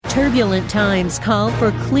Turbulent times call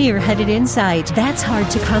for clear-headed insight. That's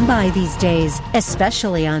hard to come by these days,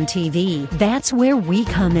 especially on TV. That's where we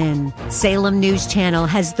come in. Salem News Channel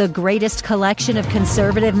has the greatest collection of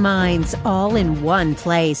conservative minds all in one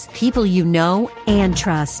place. People you know and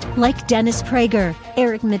trust, like Dennis Prager,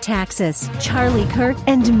 Eric Metaxas, Charlie Kirk,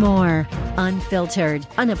 and more. Unfiltered,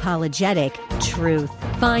 unapologetic truth.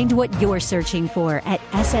 Find what you're searching for at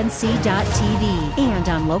snc.tv and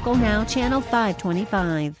on Local Now, Channel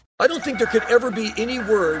 525. I don't think there could ever be any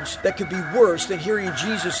words that could be worse than hearing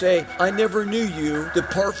Jesus say, "I never knew you.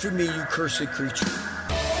 Depart from me, you cursed creature."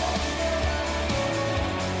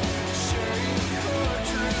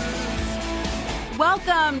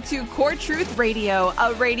 Welcome to Core Truth Radio,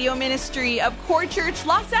 a radio ministry of Core Church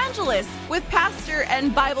Los Angeles with pastor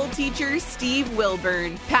and Bible teacher Steve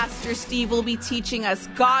Wilburn. Pastor Steve will be teaching us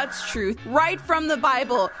God's truth right from the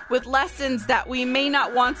Bible with lessons that we may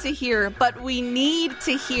not want to hear, but we need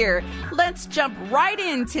to hear. Let's jump right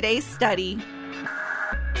in today's study.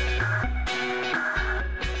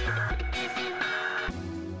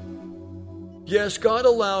 Yes, God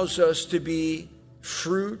allows us to be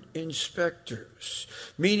fruit inspectors,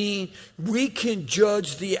 meaning we can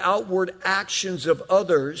judge the outward actions of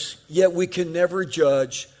others, yet we can never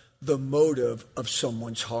judge the motive of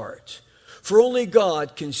someone's heart. For only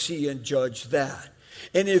God can see and judge that.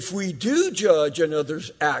 And if we do judge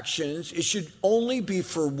another's actions, it should only be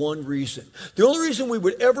for one reason. The only reason we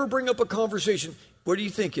would ever bring up a conversation, what do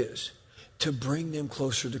you think is? To bring them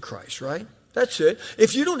closer to Christ, right? That's it.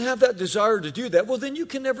 If you don't have that desire to do that, well, then you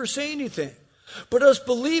can never say anything. But us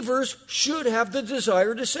believers should have the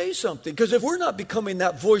desire to say something. Because if we're not becoming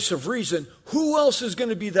that voice of reason, who else is going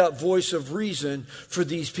to be that voice of reason for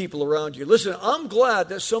these people around you? Listen, I'm glad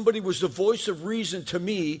that somebody was the voice of reason to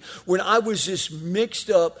me when I was this mixed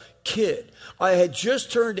up kid. I had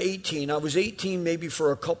just turned 18. I was 18 maybe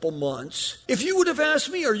for a couple months. If you would have asked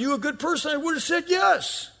me, are you a good person? I would have said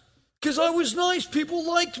yes. Because I was nice, people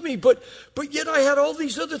liked me, but yet I had all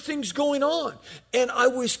these other things going on. And I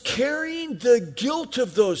was carrying the guilt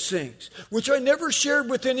of those things, which I never shared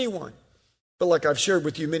with anyone. But like I've shared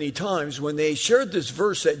with you many times, when they shared this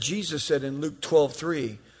verse that Jesus said in Luke 12:3,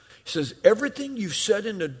 he says, everything you've said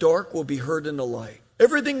in the dark will be heard in the light.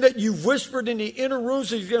 Everything that you've whispered in the inner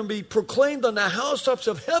rooms is going to be proclaimed on the housetops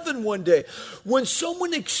of heaven one day. When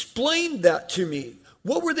someone explained that to me,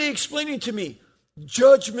 what were they explaining to me?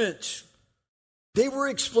 Judgment. They were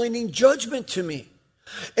explaining judgment to me.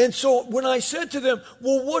 And so when I said to them,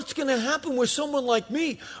 well, what's going to happen with someone like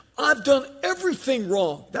me? I've done everything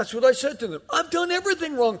wrong. That's what I said to them. I've done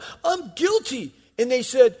everything wrong. I'm guilty. And they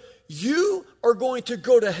said, you are going to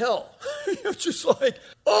go to hell. It's just like,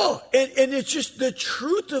 oh, and it's just the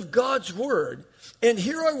truth of God's word. And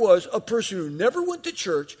here I was, a person who never went to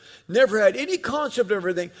church, never had any concept of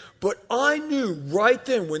everything, but I knew right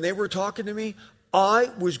then when they were talking to me,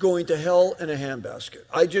 I was going to hell in a handbasket.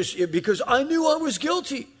 Because I knew I was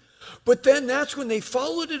guilty. But then that's when they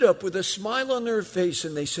followed it up with a smile on their face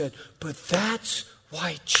and they said, but that's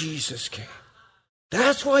why Jesus came.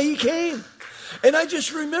 That's why he came. And I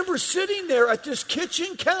just remember sitting there at this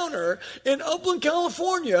kitchen counter in Upland,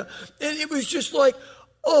 California, and it was just like,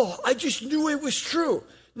 oh, I just knew it was true.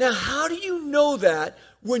 Now, how do you know that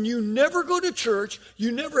when you never go to church,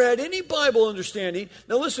 you never had any Bible understanding?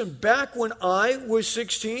 Now, listen, back when I was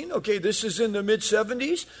 16, okay, this is in the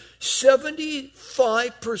mid-70s,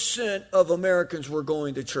 75% of Americans were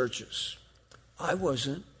going to churches. I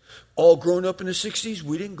wasn't. All grown up in the 60s,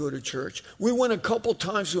 we didn't go to church. We went a couple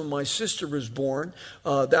times when my sister was born.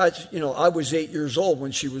 I was 8 years old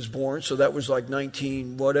when she was born, so that was like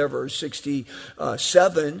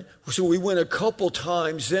 67. So we went a couple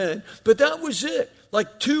times then, but that was it.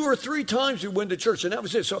 Like 2 or 3 times we went to church, and that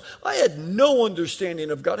was it. So I had no understanding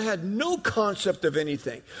of God. I had no concept of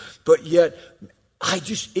anything. But yet,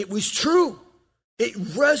 it was true. It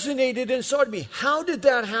resonated inside me. How did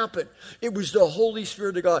that happen? It was the Holy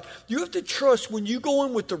Spirit of God. You have to trust when you go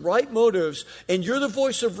in with the right motives and you're the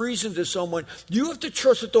voice of reason to someone, you have to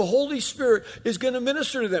trust that the Holy Spirit is going to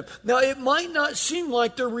minister to them. Now, it might not seem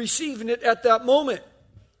like they're receiving it at that moment.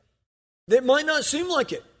 It might not seem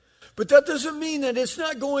like it. But that doesn't mean that it's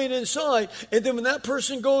not going inside. And then when that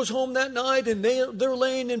person goes home that night and they're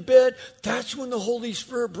laying in bed, that's when the Holy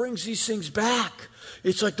Spirit brings these things back.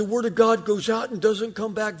 It's like the word of God goes out and doesn't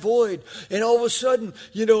come back void. And all of a sudden,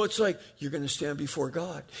 it's like you're going to stand before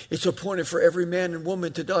God. It's appointed for every man and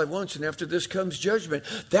woman to die once, and after this comes judgment.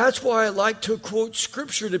 That's why I like to quote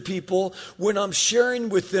scripture to people when I'm sharing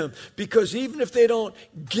with them, because even if they don't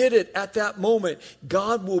get it at that moment,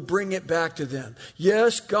 God will bring it back to them.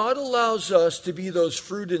 Yes, God allows us to be those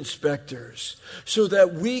fruit inspectors so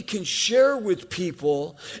that we can share with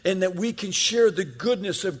people and that we can share the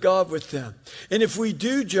goodness of God with them. And if we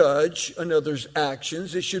do judge another's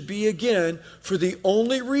actions, it should be, again, for the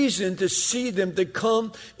only reason to see them to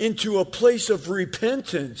come into a place of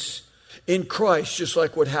repentance in Christ, just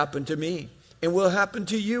like what happened to me and will happen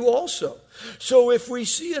to you also. So if we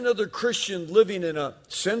see another Christian living in a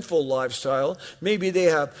sinful lifestyle, maybe they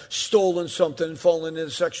have stolen something, fallen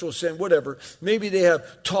into sexual sin, whatever. Maybe they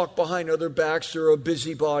have talked behind other backs, they're a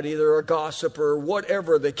busybody, they're a gossiper,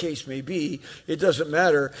 whatever the case may be, it doesn't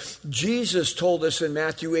matter. Jesus told us in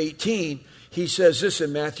Matthew 18, he says this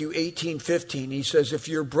in Matthew 18:15, he says, if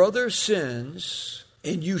your brother sins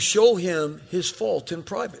and you show him his fault in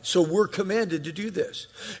private. So we're commanded to do this.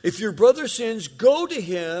 If your brother sins, go to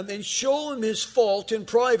him and show him his fault in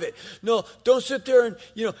private. No, don't sit there and,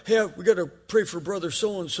 hey, we got to pray for brother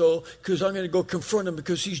so-and-so because I'm going to go confront him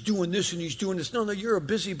because he's doing this and he's doing this. No, you're a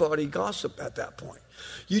busybody gossip at that point.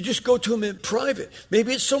 You just go to him in private.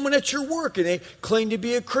 Maybe it's someone at your work and they claim to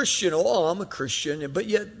be a Christian. Oh, I'm a Christian. But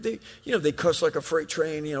yet they cuss like a freight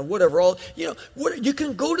train, whatever. You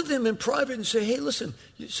can go to them in private and say, hey, listen,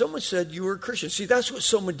 someone said you were a Christian. See, that's what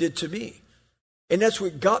someone did to me. And that's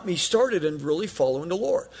what got me started in really following the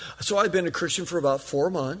Lord. So I've been a Christian for about 4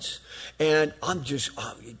 months, and I'm just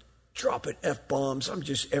dropping F-bombs. I'm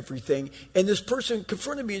just everything. And this person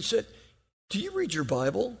confronted me and said, do you read your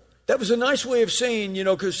Bible? That was a nice way of saying,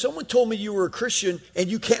 because someone told me you were a Christian and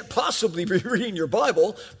you can't possibly be reading your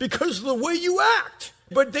Bible because of the way you act.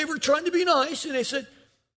 But they were trying to be nice, and they said,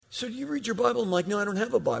 so do you read your Bible? I'm like, no, I don't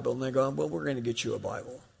have a Bible. And they go, well, we're going to get you a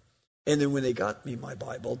Bible. And then when they got me my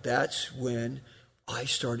Bible, that's when I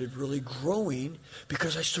started really growing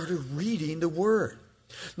because I started reading the Word.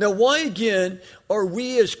 Now, why again are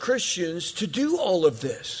we as Christians to do all of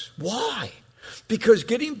this? Why? Because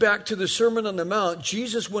getting back to the Sermon on the Mount,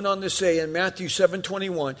 Jesus went on to say in Matthew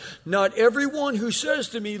 7:21, not everyone who says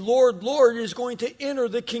to me, Lord, Lord, is going to enter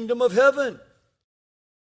the kingdom of heaven,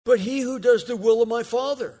 but he who does the will of my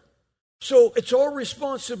Father. So it's our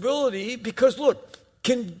responsibility because, look,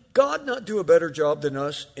 can God not do a better job than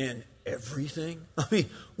us in everything? I mean,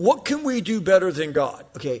 what can we do better than God?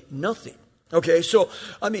 Okay, nothing. Okay, so,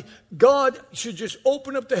 God should just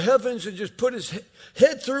open up the heavens and just put his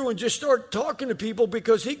head through and just start talking to people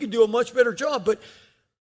because he can do a much better job. But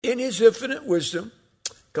in his infinite wisdom,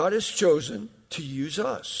 God has chosen to use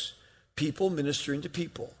us, people ministering to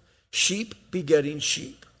people, sheep begetting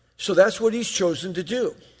sheep. So that's what he's chosen to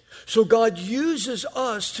do. So God uses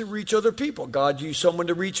us to reach other people. God used someone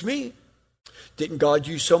to reach me. Didn't God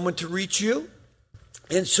use someone to reach you?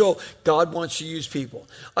 And so God wants to use people.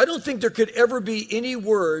 I don't think there could ever be any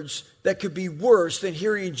words that could be worse than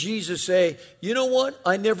hearing Jesus say, you know what?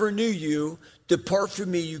 I never knew you. Depart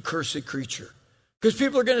from me, you cursed creature. Because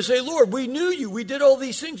people are going to say, Lord, we knew you. We did all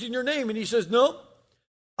these things in your name. And he says, no,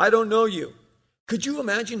 I don't know you. Could you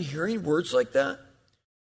imagine hearing words like that?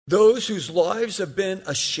 Those whose lives have been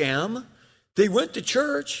a sham. They went to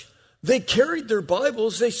church. They carried their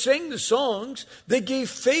Bibles. They sang the songs. They gave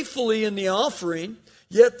faithfully in the offering.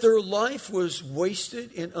 Yet their life was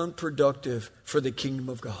wasted and unproductive for the kingdom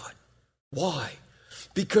of God. Why?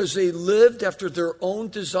 Because they lived after their own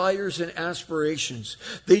desires and aspirations.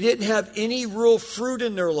 They didn't have any real fruit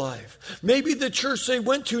in their life. Maybe the church they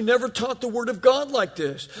went to never taught the Word of God like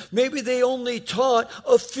this. Maybe they only taught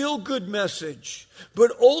a feel-good message.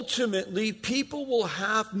 But ultimately, people will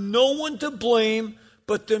have no one to blame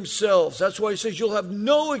but themselves. That's why he says you'll have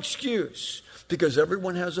no excuse. Because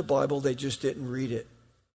everyone has a Bible, they just didn't read it.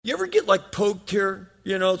 You ever get like poked here?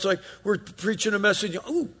 It's like we're preaching a message.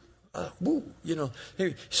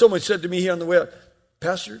 Hey, someone said to me here on the way out,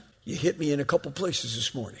 Pastor, you hit me in a couple places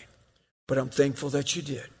this morning, but I'm thankful that you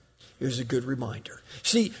did. It was a good reminder.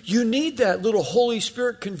 See, you need that little Holy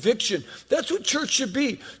Spirit conviction. That's what church should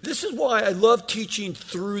be. This is why I love teaching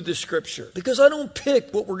through the Scripture, because I don't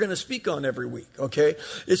pick what we're going to speak on every week, okay?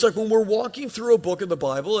 It's like when we're walking through a book of the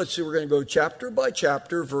Bible, let's say we're going to go chapter by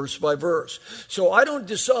chapter, verse by verse. So I don't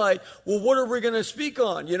decide, well, what are we going to speak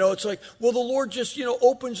on? It's like, well, the Lord just,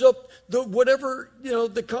 opens up whatever,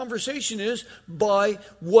 the conversation is by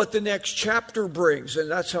what the next chapter brings. And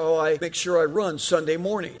that's how I make sure I run Sunday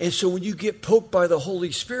morning. And so when you get poked by the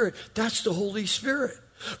Holy Spirit, that's the Holy Spirit.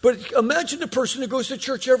 But imagine the person who goes to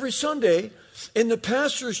church every Sunday And the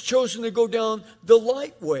pastor has chosen to go down the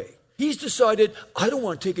light way. He's decided, I don't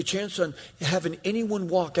want to take a chance on having anyone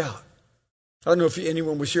walk out. I don't know if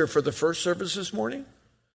anyone was here for the first service this morning.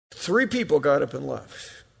 3 people got up and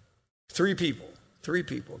left. 3 people.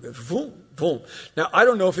 Boom, boom. Now, I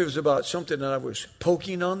don't know if it was about something that I was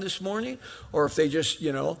poking on this morning, or if they just,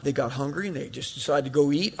 they got hungry and they just decided to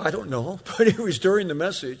go eat. I don't know, but it was during the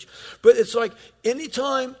message. But it's like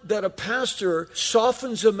anytime that a pastor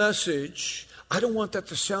softens a message, I don't want that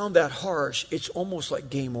to sound that harsh. It's almost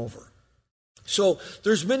like game over. So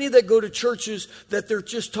there's many that go to churches that they're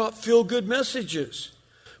just taught feel-good messages.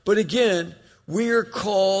 But again, we are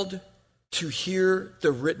called to hear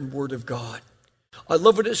the written word of God. I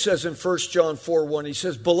love what it says in 1 John 4:1. He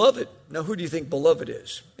says, beloved. Now, who do you think beloved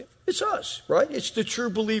is? It's us, right? It's the true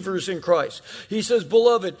believers in Christ. He says,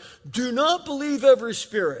 beloved, do not believe every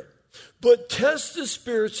spirit, but test the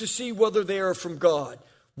spirits to see whether they are from God.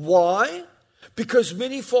 Why? Because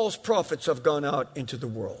many false prophets have gone out into the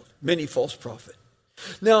world. Many false prophets.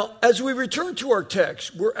 Now, as we return to our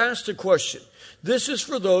text, we're asked a question. This is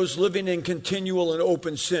for those living in continual and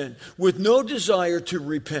open sin with no desire to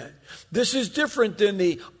repent. This is different than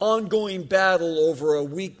the ongoing battle over a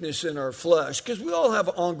weakness in our flesh, because we all have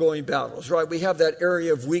ongoing battles, right? We have that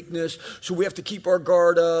area of weakness, so we have to keep our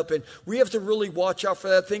guard up, and we have to really watch out for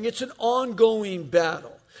that thing. It's an ongoing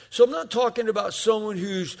battle. So I'm not talking about someone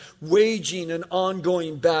who's waging an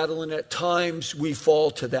ongoing battle, and at times we fall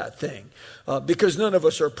to that thing, because none of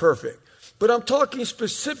us are perfect. But I'm talking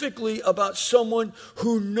specifically about someone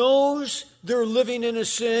who knows they're living in a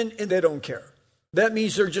sin and they don't care. That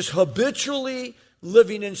means they're just habitually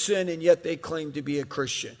living in sin, and yet they claim to be a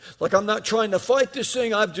Christian. Like, I'm not trying to fight this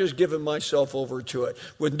thing, I've just given myself over to it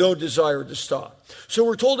with no desire to stop. So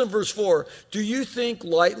we're told in verse 4, do you think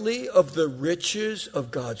lightly of the riches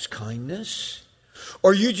of God's kindness?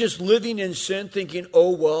 Are you just living in sin thinking,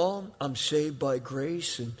 oh, well, I'm saved by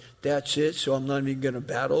grace and that's it, so I'm not even going to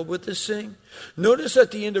battle with this thing? Notice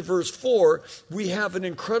at the end of verse 4, we have an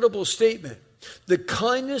incredible statement. The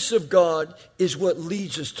kindness of God is what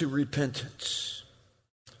leads us to repentance.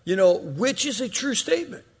 Which is a true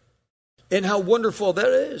statement. And how wonderful that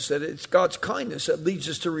is, that it's God's kindness that leads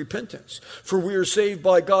us to repentance. For we are saved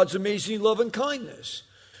by God's amazing love and kindness.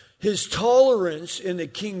 His tolerance, in the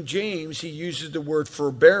King James, he uses the word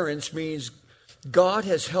forbearance, means God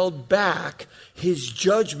has held back his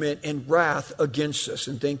judgment and wrath against us.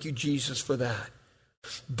 And thank you, Jesus, for that.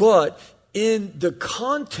 But in the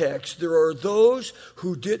context, there are those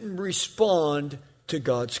who didn't respond to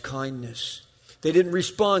God's kindness. They didn't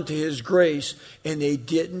respond to his grace, and they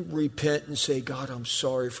didn't repent and say, God, I'm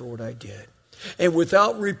sorry for what I did. And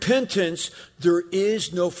without repentance, there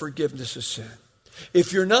is no forgiveness of sin.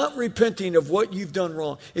 If you're not repenting of what you've done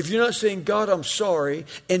wrong, if you're not saying, God, I'm sorry,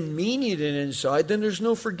 and meaning it inside, then there's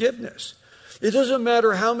no forgiveness. It doesn't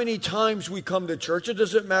matter how many times we come to church. It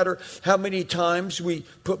doesn't matter how many times we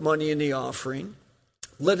put money in the offering.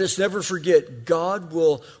 Let us never forget, God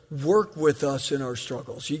will work with us in our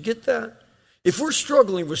struggles. You get that? If we're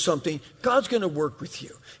struggling with something, God's going to work with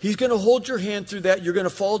you. He's going to hold your hand through that. You're going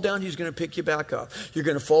to fall down. He's going to pick you back up. You're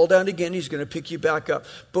going to fall down again. He's going to pick you back up.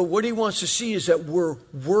 But what he wants to see is that we're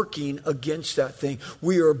working against that thing.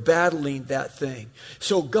 We are battling that thing.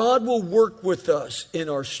 So God will work with us in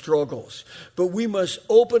our struggles. But we must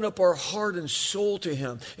open up our heart and soul to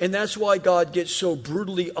him. And that's why God gets so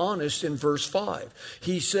brutally honest in verse 5.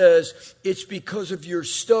 He says, it's because of your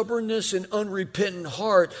stubbornness and unrepentant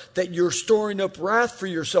heart that you're storing up wrath for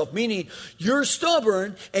yourself. Meaning, you're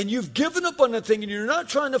stubborn and you've given up on the thing and you're not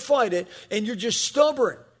trying to fight it and you're just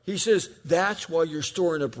stubborn. He says, that's why you're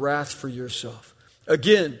storing up wrath for yourself.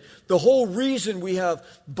 Again, the whole reason we have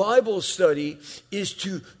Bible study is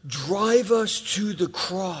to drive us to the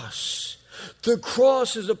cross. The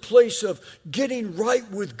cross is a place of getting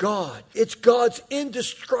right with God. It's God's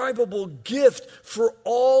indescribable gift for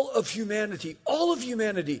all of humanity. All of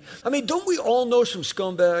humanity. I mean, don't we all know some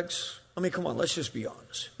scumbags? I mean, come on, let's just be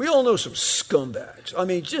honest. We all know some scumbags. I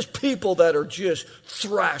mean, just people that are just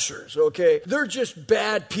thrashers, okay? They're just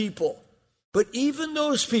bad people. But even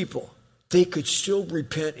those people, they could still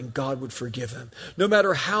repent and God would forgive them, no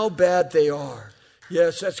matter how bad they are.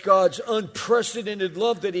 Yes, that's God's unprecedented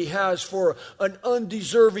love that he has for an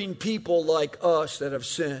undeserving people like us that have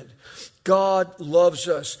sinned. God loves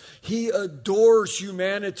us. He adores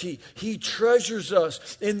humanity. He treasures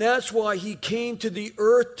us. And that's why he came to the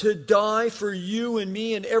earth to die for you and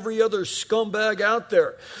me and every other scumbag out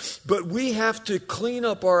there. But we have to clean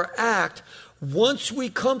up our act once we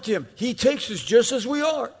come to him. He takes us just as we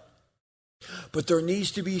are. But there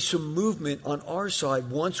needs to be some movement on our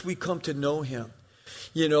side once we come to know him.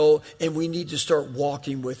 and we need to start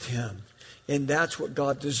walking with him. And that's what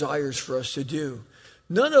God desires for us to do.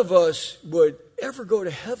 None of us would ever go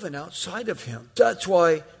to heaven outside of him. That's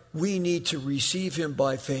why we need to receive him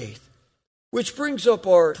by faith. Which brings up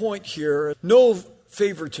our point here, no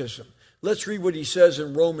favoritism. Let's read what he says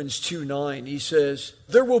in Romans 2:9. He says,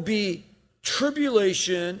 there will be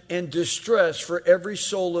tribulation and distress for every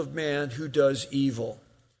soul of man who does evil,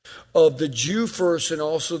 of the Jew first and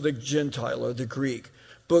also the Gentile or the Greek.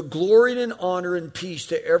 But glory and honor and peace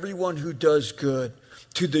to everyone who does good,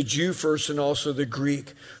 to the Jew first and also the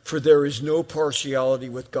Greek, for there is no partiality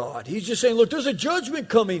with God. He's just saying, look, there's a judgment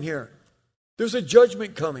coming here. There's a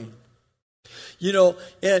judgment coming.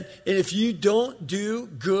 And if you don't do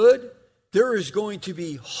good, there is going to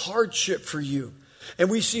be hardship for you. And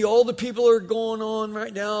we see all the people that are going on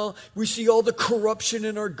right now. We see all the corruption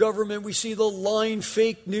in our government. We see the lying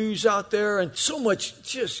fake news out there and so much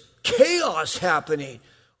just chaos happening.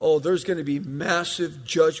 Oh, there's going to be massive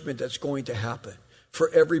judgment that's going to happen for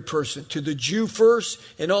every person, to the Jew first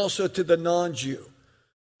and also to the non-Jew.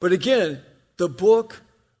 But again, the book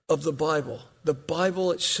of the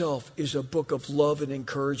Bible itself is a book of love and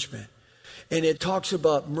encouragement. And it talks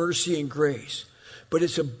about mercy and grace. But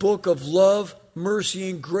it's a book of love, mercy,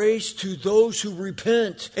 and grace to those who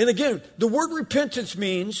repent. And again, the word repentance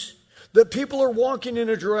means that people are walking in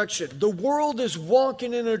a direction. The world is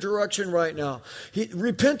walking in a direction right now.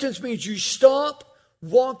 Repentance means you stop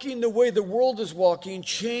walking the way the world is walking,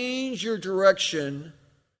 change your direction,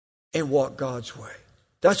 and walk God's way.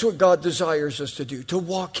 That's what God desires us to do, to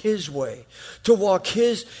walk his way, to walk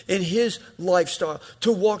his lifestyle,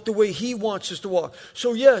 to walk the way he wants us to walk.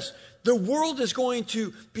 So yes, the world is going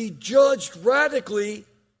to be judged radically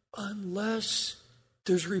unless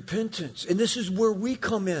there's repentance. And this is where we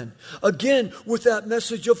come in. Again, with that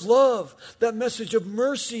message of love, that message of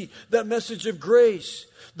mercy, that message of grace.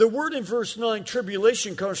 The word in verse 9,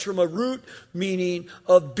 tribulation, comes from a root meaning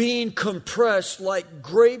of being compressed, like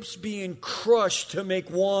grapes being crushed to make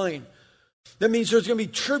wine. That means there's going to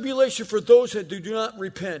be tribulation for those that do not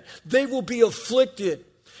repent. They will be afflicted,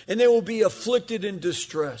 and they will be afflicted and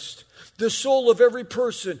distressed. The soul of every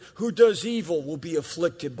person who does evil will be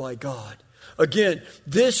afflicted by God. Again,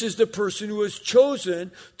 this is the person who has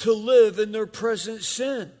chosen to live in their present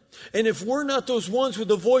sin. And if we're not those ones with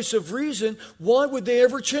the voice of reason, why would they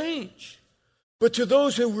ever change? But to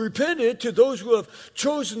those who repented, to those who have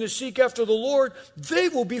chosen to seek after the Lord, they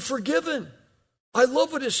will be forgiven. I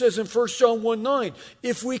love what it says in 1 John 1:9.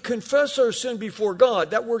 If we confess our sin before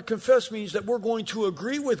God, that word confess means that we're going to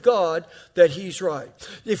agree with God that he's right.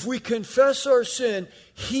 If we confess our sin,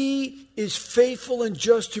 he is faithful and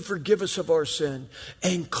just to forgive us of our sin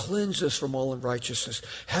and cleanse us from all unrighteousness.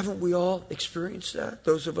 Haven't we all experienced that?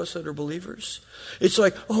 Those of us that are believers? It's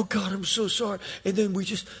like, oh God, I'm so sorry. And then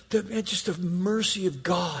the mercy of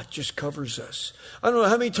God just covers us. I don't know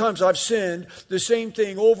how many times I've sinned the same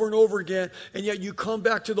thing over and over again, and yet you come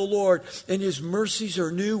back to the Lord and his mercies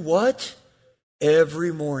are new, what?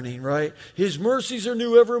 Every morning, right? His mercies are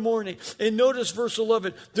new every morning. And notice verse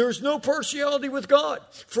 11, there's no partiality with God.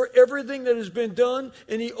 For everything that has been done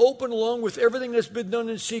in the open along with everything that's been done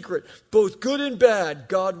in secret, both good and bad,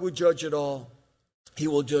 God will judge it all. He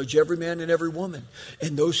will judge every man and every woman.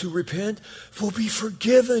 And those who repent will be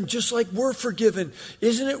forgiven, just like we're forgiven.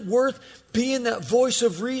 Isn't it worth being that voice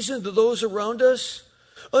of reason to those around us?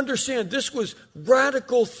 Understand, this was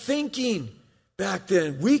radical thinking. Back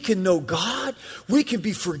then, we can know God. We can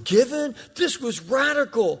be forgiven. This was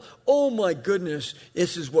radical. Oh my goodness.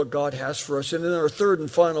 This is what God has for us. And then our third and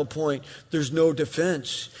final point, there's no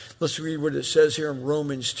defense. Let's read what it says here in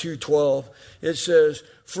Romans 2:12. It says,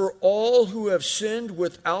 for all who have sinned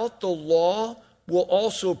without the law will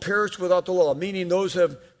also perish without the law. Meaning those who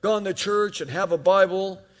have gone to church and have a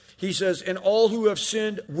Bible. He says, and all who have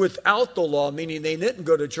sinned without the law, meaning they didn't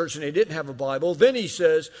go to church and they didn't have a Bible. Then he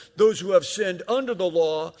says, those who have sinned under the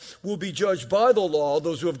law will be judged by the law,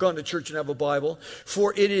 those who have gone to church and have a Bible.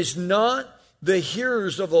 For it is not the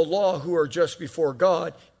hearers of the law who are just before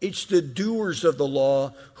God, it's the doers of the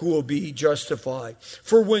law who will be justified.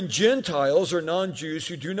 For when Gentiles or non-Jews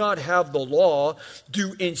who do not have the law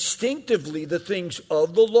do instinctively the things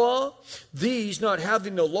of the law, these, not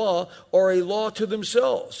having the law, are a law to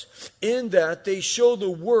themselves, in that they show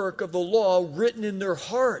the work of the law written in their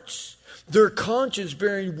hearts, their conscience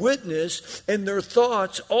bearing witness, and their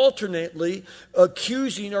thoughts alternately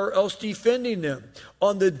accusing or else defending them.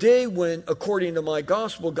 On the day when, according to my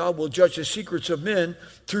gospel, God will judge the secrets of men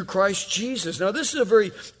through Christ Jesus. Now, this is a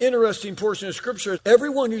very interesting portion of Scripture.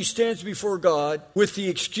 Everyone who stands before God with the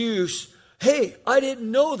excuse, hey, I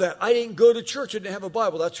didn't know that. I didn't go to church. I didn't have a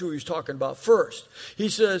Bible. That's who he's talking about first. He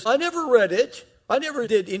says, I never read it. I never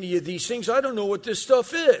did any of these things. I don't know what this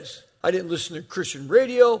stuff is. I didn't listen to Christian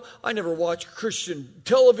radio. I never watched Christian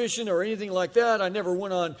television or anything like that. I never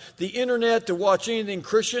went on the internet to watch anything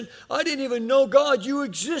Christian. I didn't even know, God, you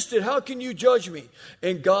existed. How can you judge me?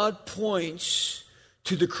 And God points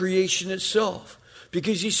to the creation itself.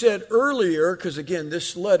 Because he said earlier, because again,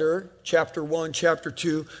 this letter, chapter 1, chapter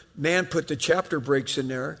 2, man put the chapter breaks in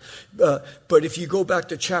there. But if you go back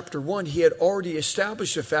to chapter 1, he had already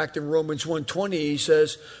established the fact in Romans 1:20, he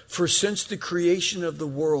says, for since the creation of the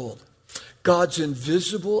world, God's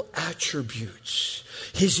invisible attributes,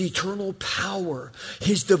 his eternal power,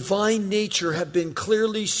 his divine nature have been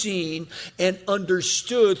clearly seen and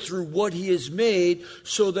understood through what he has made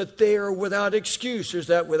so that they are without excuse. There's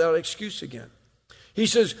that without excuse again. He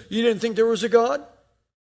says, you didn't think there was a God?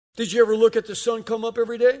 Did you ever look at the sun come up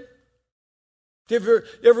every day? Did you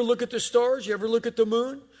ever look at the stars? You ever look at the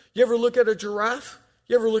moon? You ever look at a giraffe?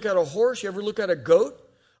 You ever look at a horse? You ever look at a goat?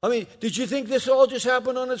 I mean, did you think this all just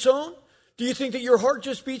happened on its own? Do you think that your heart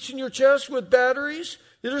just beats in your chest with batteries?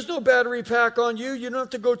 There's no battery pack on you. You don't have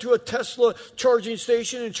to go to a Tesla charging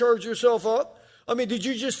station and charge yourself up. I mean, did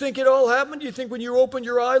you just think it all happened? Do you think when you open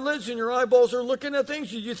your eyelids and your eyeballs are looking at things,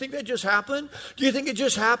 did you think that just happened? Do you think it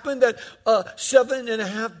just happened that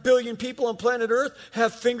 7.5 billion people on planet Earth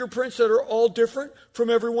have fingerprints that are all different from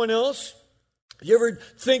everyone else? You ever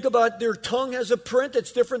think about their tongue has a print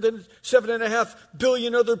that's different than 7.5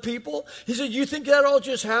 billion other people? He said, you think that all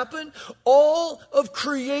just happened? All of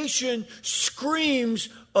creation screams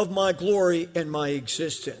of my glory and my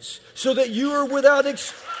existence, so that you are without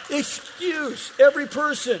excuse. Every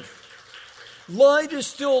person. Light is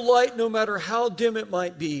still light no matter how dim it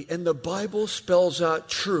might be. And the Bible spells out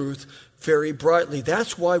truth very brightly.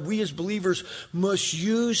 That's why we as believers must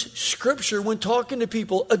use Scripture when talking to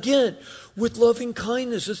people. Again, with loving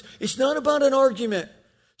kindness. It's not about an argument.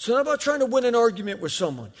 It's not about trying to win an argument with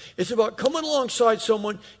someone. It's about coming alongside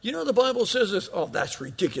someone. You know, the Bible says this. Oh, that's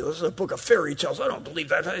ridiculous. It's a book of fairy tales. I don't believe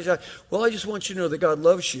that. Well, I just want you to know that God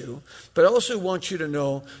loves you. But I also want you to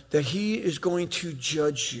know that he is going to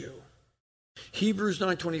judge you. Hebrews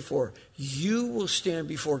 9:24. You will stand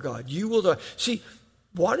before God. You will die. See,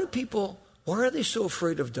 why are they so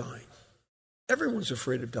afraid of dying? Everyone's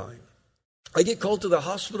afraid of dying. I get called to the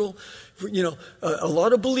hospital. A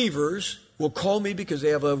lot of believers will call me because they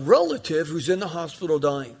have a relative who's in the hospital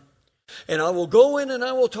dying. And I will go in and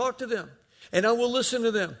I will talk to them. And I will listen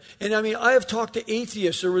to them. And I mean, I have talked to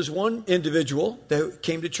atheists. There was one individual that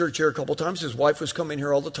came to church here a couple times. His wife was coming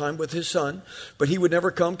here all the time with his son, but he would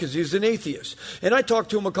never come because he was an atheist. And I talked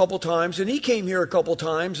to him a couple times, and he came here a couple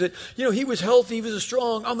times. That he was healthy, he was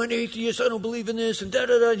strong. I'm an atheist. I don't believe in this, and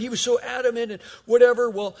da-da-da. And he was so adamant and whatever.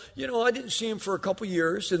 Well, I didn't see him for a couple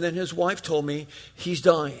years, and then his wife told me he's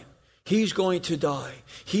dying. He's going to die.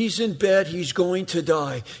 He's in bed. He's going to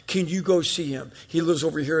die. Can you go see him? He lives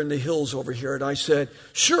over here in the hills over here. And I said,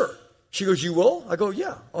 sure. She goes, you will? I go,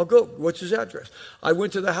 yeah, I'll go. What's his address? I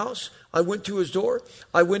went to the house. I went to his door.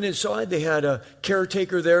 I went inside. They had a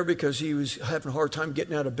caretaker there because he was having a hard time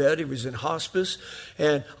getting out of bed. He was in hospice.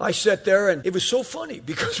 And I sat there, and it was so funny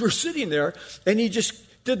because we're sitting there, and he just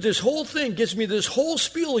did this whole thing, gives me this whole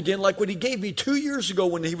spiel again, like what he gave me 2 years ago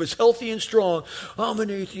when he was healthy and strong. I'm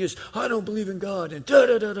an atheist. I don't believe in God. And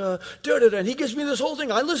da-da-da-da, da-da-da. And he gives me this whole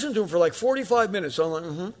thing. I listened to him for like 45 minutes. I'm like,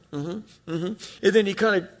 And then he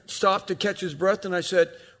kind of stopped to catch his breath. And I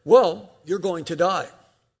said, well, you're going to die.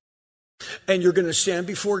 And you're going to stand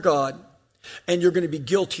before God. And you're going to be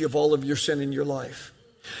guilty of all of your sin in your life.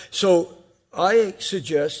 So I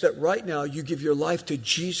suggest that right now you give your life to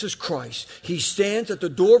Jesus Christ. He stands at the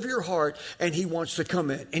door of your heart and he wants to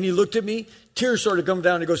come in. And he looked at me, tears started coming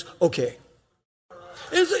down, and he goes, okay.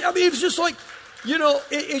 It was just like,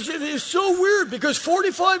 it's so weird because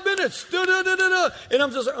 45 minutes, da-da-da-da-da. And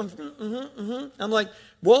I'm just like, I'm like,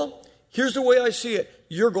 well, here's the way I see it.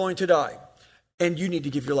 You're going to die and you need to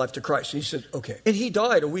give your life to Christ. And he said, okay. And he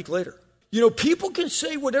died a week later. People can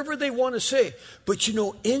say whatever they want to say, but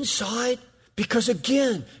inside, because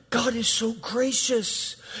again, God is so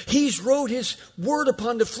gracious. He's wrote his word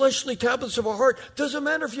upon the fleshly tablets of our heart. Doesn't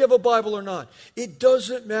matter if you have a Bible or not. It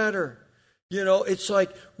doesn't matter. It's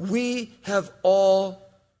like we have all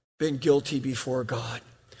been guilty before God.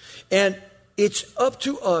 And it's up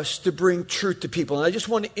to us to bring truth to people. And I just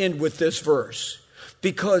want to end with this verse.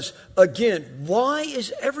 Because, again, why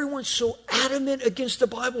is everyone so adamant against the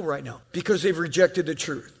Bible right now? Because they've rejected the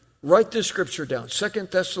truth. Write this scripture down,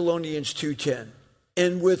 2 Thessalonians 2:10.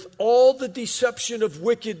 And with all the deception of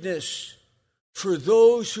wickedness for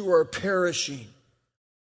those who are perishing.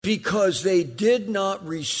 because they did not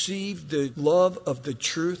receive the love of the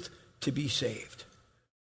truth to be saved.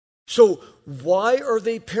 So why are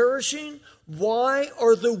they perishing? Why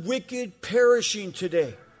are the wicked perishing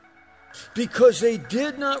today? Because they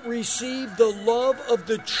did not receive the love of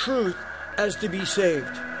the truth as to be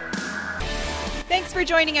saved. Thanks for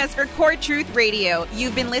joining us for Core Truth Radio.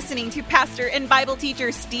 You've been listening to pastor and Bible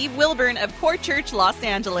teacher Steve Wilburn of Core Church Los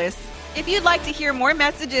Angeles. If you'd like to hear more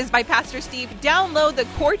messages by Pastor Steve, download the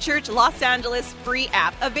Core Church Los Angeles free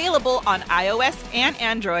app available on iOS and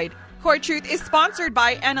Android. Core Truth is sponsored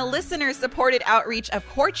by and a listener-supported outreach of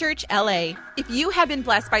Core Church LA. If you have been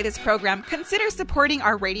blessed by this program, consider supporting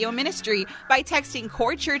our radio ministry by texting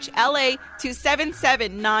Core Church LA to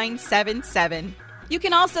 77977. You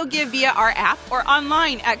can also give via our app or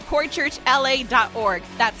online at corechurchla.org.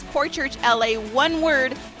 That's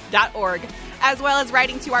corechurchla.org. As well as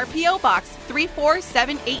writing to our P.O. Box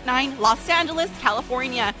 34789, Los Angeles,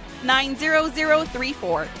 California,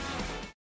 90034.